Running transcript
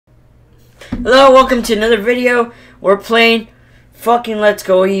Hello, welcome to another video. We're playing fucking Let's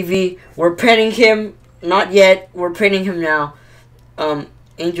Go Eevee. We're petting him. Not yet. We're petting him now.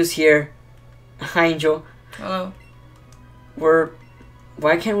 Angel's here. Hi, Angel. Hello.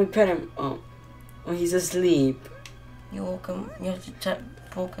 Why can't we pet him? Oh, he's asleep. You woke him. You have to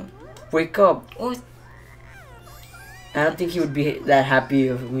poke him. Wake up. Oh. I don't think he would be that happy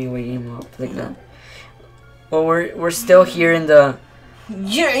of me waking him up like that. Well, we're still here in the...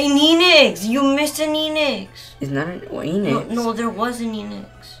 You're an Enix! You missed an Enix! It's not an Enix. No, there was an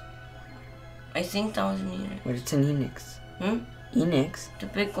Enix. I think that was an Enix. What is an Enix? Enix? The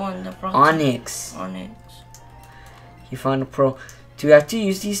big one, the pro. Onyx. You found a pro. Do we have to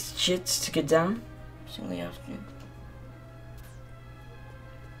use these shits to get down? I think we have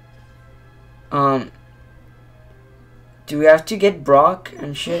to. Do we have to get Brock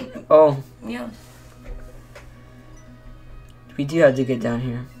and shit? Oh. Yeah. We do have to get down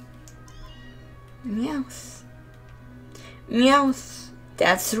here. Meows. Meows.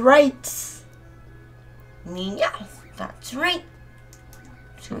 That's right. Meows. That's right.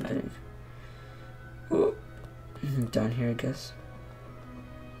 Oh. Down here, I guess.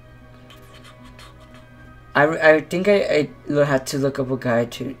 I think I had to look up a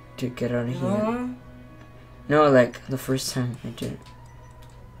guide to get out of here. No, like the first time I did.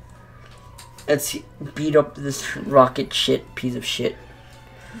 Let's beat up this rocket shit piece of shit.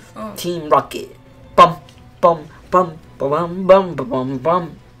 Team Rocket. Bum bum bum bum bum bum bum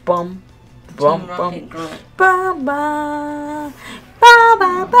bum bum bum bum bum. Ba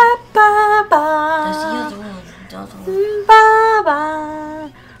ba ba ba ba. That's the other one. The other one. Ba ba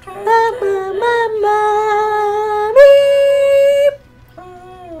ba ba ba ba. Beep.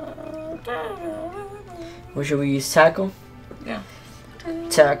 What should we use? Tackle? Yeah.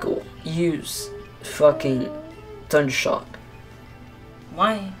 Tackle. Use fucking Thundershock.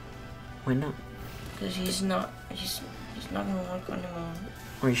 Why? Why not? Because he's not gonna work on him own.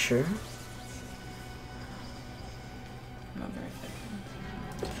 Are you sure? Not very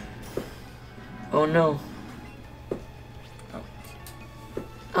effective. Oh no.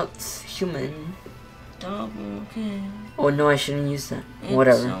 Out. Human. Double kill. Oh no, I shouldn't use that. It's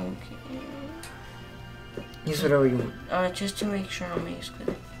Whatever. Okay. Use whatever you want. Just to make sure I'm ace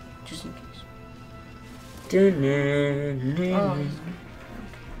good. Just in case.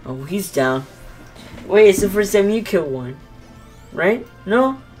 Oh, he's down. Wait, it's the first time you kill one. Right?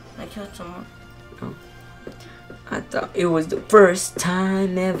 No? I killed someone. Oh. I thought it was the first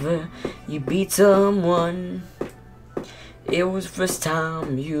time ever you beat someone. It was the first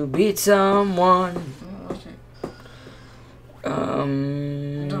time you beat someone. What was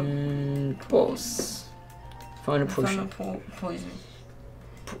it? Boss. Found a potion. I found a poison.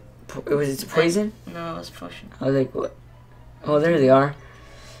 Was it poison? No, it was potion. I was like, what? Oh, there they are.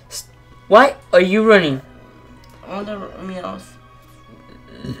 Why are you running? All the meows.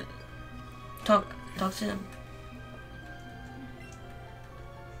 Talk to them.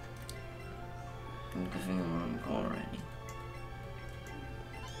 I'm giving them one go already.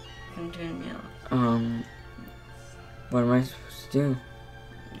 Continue meow. What am I supposed to do?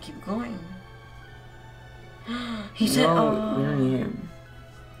 Keep going. He said, no, we don't need him.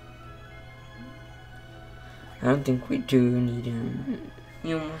 I don't think we do need him.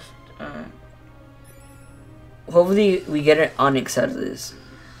 You almost, Hopefully we get an Onyx out of this.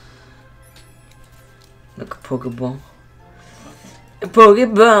 Like a Pokeball. A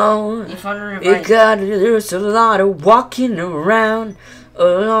Pokeball. You found a revive. There's a lot of walking around. A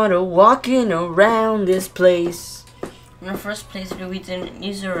lot of walking around this place. In the first playthrough, we didn't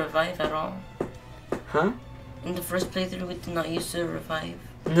use a revive at all. Huh? In the first playthrough, we did not use the revive.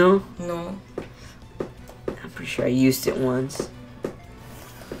 No? No. I'm pretty sure I used it once.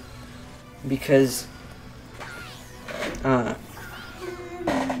 Because... I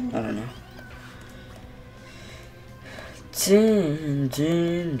don't know.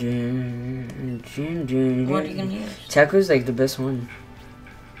 What are you gonna use? Taco's like the best one.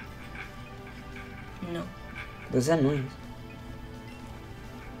 No. What's that noise?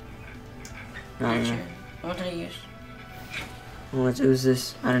 I don't know. What did I use? Well, it was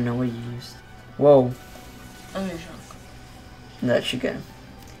this. I don't know what you used. Whoa. Thundershock. That should get him.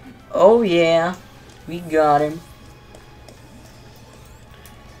 Oh yeah. We got him.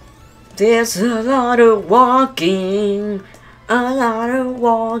 There's a lot of walking. A lot of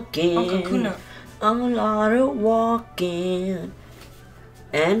walking. Kakuna. A lot of walking.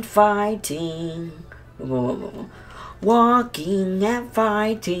 And fighting. Walking and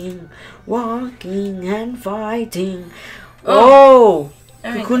fighting. Walking and fighting. Oh!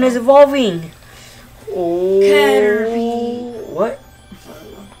 Kakuna's evolving. Oh. Caterpie. What?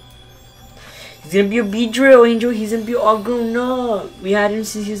 He's gonna be a Beedrill, Angel. He's gonna be all grown up. We had him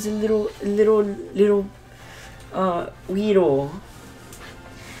since he was a little Weedle.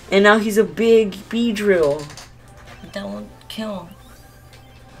 And now he's a big Beedrill. That won't kill.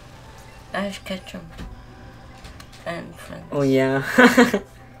 Ash Ketchum. And friends. Oh yeah.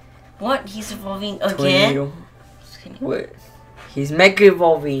 What? He's evolving again? Tornado. What? He's mega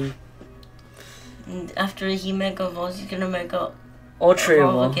evolving. And after he mega evolves, he's gonna mega Ultra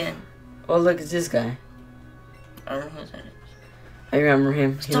evolve again. Oh look, it's this guy. I don't know who that is. I remember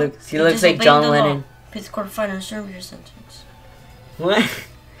him. Stop. He looks like John Lennon. Please quarterfinal, serve your sentence. What?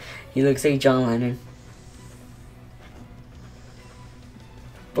 He looks like John Lennon.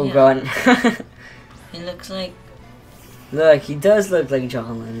 Oh Yeah. god. He looks like... Look, he does look like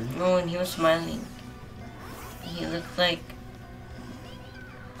John Lennon. No, when he was smiling. He looked like...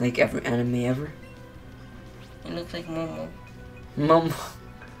 Like every anime ever. He looked like Momo. Mom.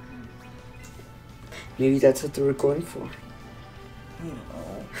 Maybe that's what they're going for. No.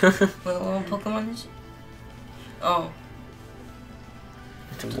 What Pokemon is it? Oh.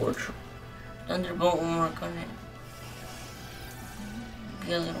 It's a Wartrol. Thunderbolt will work on it.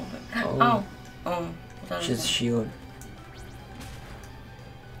 Be a little bit. Oh. Oh. Just shield.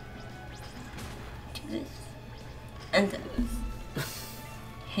 Do this. And this.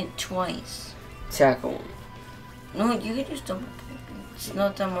 Hit twice. Tackle. No, you can just double. It's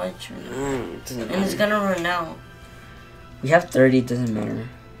not that much. It doesn't And matter. it's gonna run out. We have 30, it doesn't matter.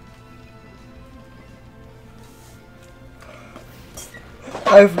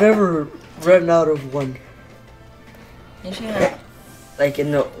 I've never run out of one. Yes, you have. Like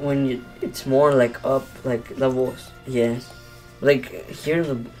in the it's more like up like levels. Yes. Like here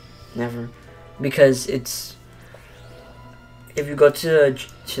never, because it's if you go to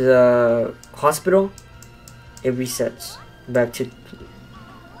the hospital, it resets back to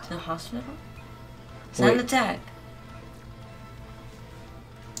The hospital? Sand attack.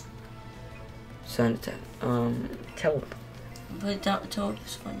 Sand attack. Tell. But that toad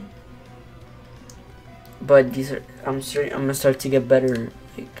is funny. But these are I'm gonna start to get better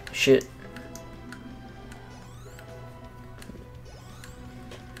like shit.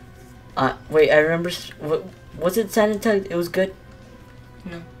 Wait, I remember what was it Sand attack? It was good?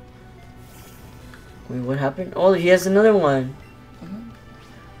 No. Wait, what happened? Oh, he has another one. Mm-hmm.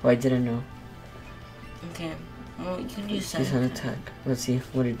 Oh, I didn't know. Okay. Well, you can use Sand sand attack. Let's see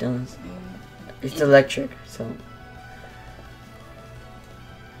what it does. Mm. It's electric, so.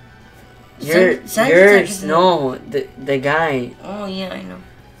 Yours, no, the guy. Oh yeah, I know.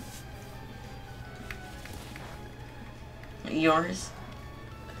 Yours?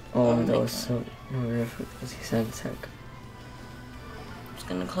 Oh, Oh that my was God. so. No, was he sand attack? It's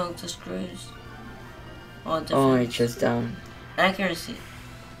gonna close the screws. Oh, Oh, defense. it's just down. Accuracy.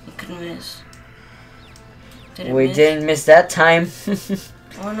 You could miss. Did it We miss? didn't miss that time.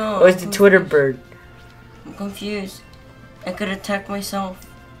 Oh no. Where's the I'm Twitter confused. bird? I'm confused. I could attack myself.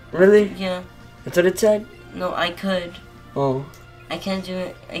 Really? Yeah. That's what it said? No, I could. Oh. I can't do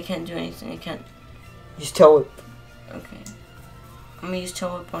it. I can't do anything. I can't. Just tell it. Okay. I'm gonna use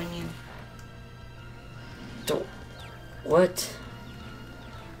toe whip on you. Don't. What?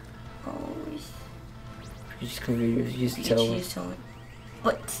 Oh. You're just gonna use Pikachu tell it. use toe whip.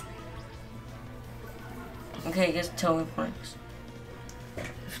 What? Okay, I guess toe whip works.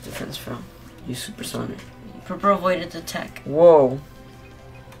 If defense fell. Use supersonic. Purple avoided the attack. Whoa.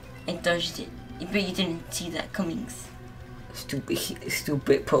 I dodged it. But you didn't see that coming. Stupid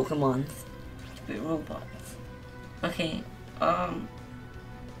Pokemon. Stupid robots. Okay, am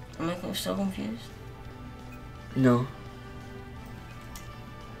I so confused? No.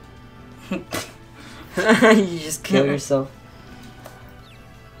 You just kill yourself.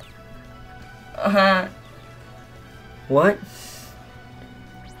 Uh-huh. What?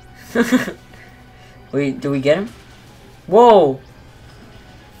 Wait, do we get him? Whoa!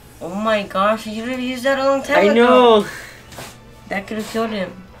 Oh my gosh, you should have used that a long time I ago. know! That could have killed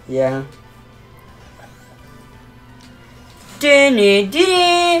him. Yeah.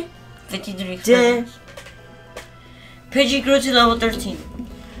 Diddy! 53 frames. Pidgey grew to level 13.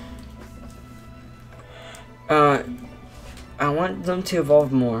 I want them to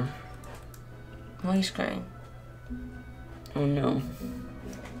evolve more. Oh, he's crying. Oh no.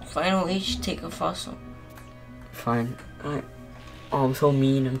 Final H, take a fossil. Fine. Oh, I'm so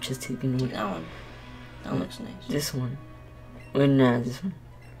mean. I'm just taking one. That one. That looks nice. This one. Wait, nah, this one.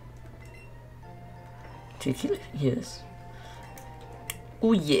 Take it? Yes.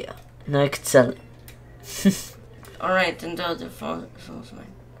 Oh yeah. Now I can sell it. Alright, then the other fall's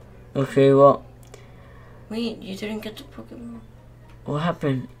mine. Okay, well. Wait, you didn't get the Pokemon? What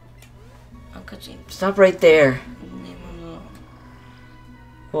happened? A cutscene. Stop right there.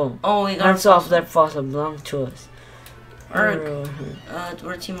 Whoa. Oh, we got hands off, that fossil belongs to us.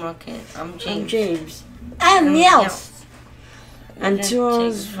 We're Team Rocket. I'm James. I'm James. I'm Nels. And to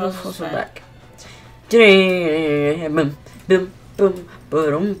us, fossil back. Boom, boom, boom,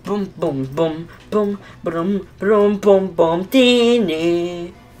 boom, boom, boom, boom, boom, boom, boom, boom, boom,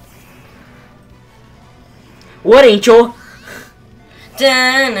 teeny. What, Angel?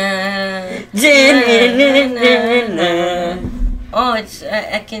 Oh, it's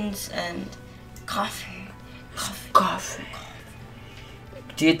Ekans and coffee. Coffee.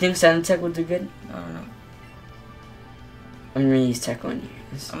 Do you think Silent Tech would do good? I don't know. I'm gonna use Tech on you.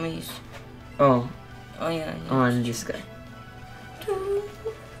 I'm gonna use. Oh. Oh yeah. On this guy.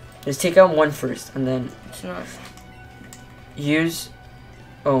 Let's take out one first, and then. It's not. Use.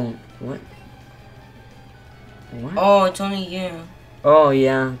 Oh, what? What? Oh, it's only you. Oh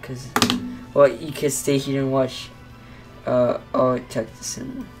yeah, cause. Well, you can stay here and watch. I'll attack the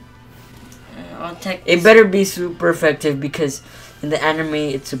symbol. I'll attack. It better be super effective because in the anime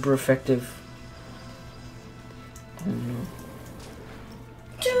it's super effective. Oh no.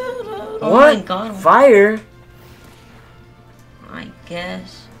 Oh What? my god. Fire? I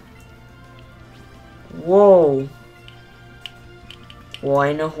guess. Whoa. Well,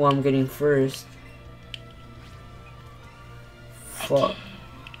 I know who I'm getting first. Fuck.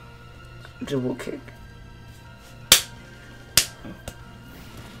 Double kick.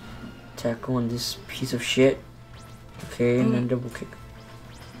 Attack on this piece of shit. Okay, and then double kick.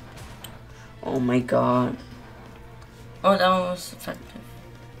 Oh my god. Oh, that one was effective.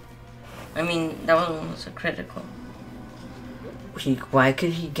 I mean, that one was a critical. Why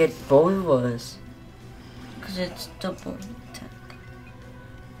could he get both of us? Because it's double attack.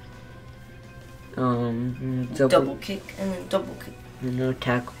 Double kick and then double kick. And no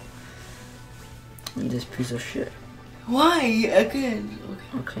tackle. And this piece of shit. Why? Again?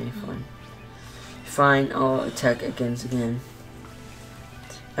 Okay, fine. Fine, I'll attack against again.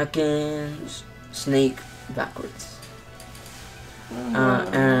 Against snake backwards.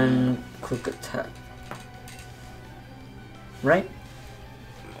 And quick attack. Right?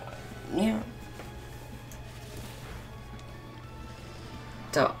 Yeah.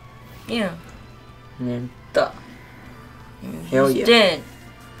 Da. Yeah. And then da. Hell He's yeah. dead.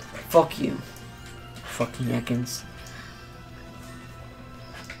 Fuck you. Fucking Ekans.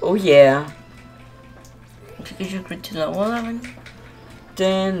 Oh yeah. Pikachu grew to level 11.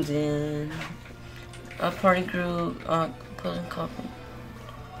 Then. Our party grew opposing copy.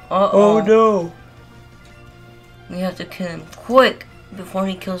 Oh no. We have to kill him quick before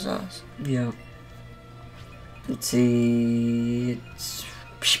he kills us. Yeah. Let's see. It's.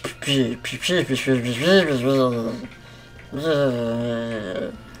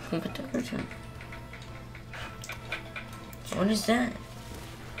 What is that?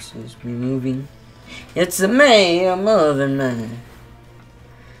 This is me moving. It's a me, I'm moving man.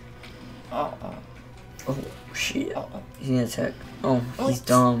 Oh shit. oh. He's gonna attack. Oh, he's What?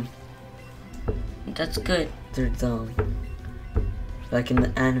 dumb. That's good. They're dumb. Like in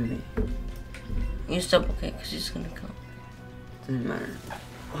the anime. Use double kick because he's gonna kill. Doesn't matter.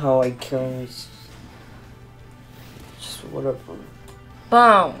 How I kill is just whatever.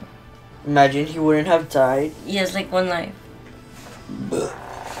 Boom! Imagine he wouldn't have died. He has like one life.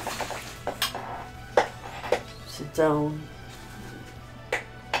 Sit down.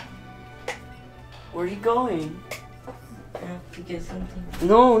 Where are you going? I have to get something.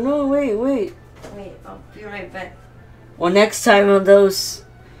 No, wait. Wait, I'll be right back. Well, next time on those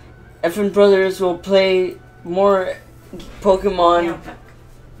effing brothers will play more Pokemon. Yeah,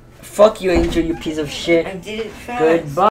 Fuck you, Angel, you piece of shit. I did it fast. Goodbye.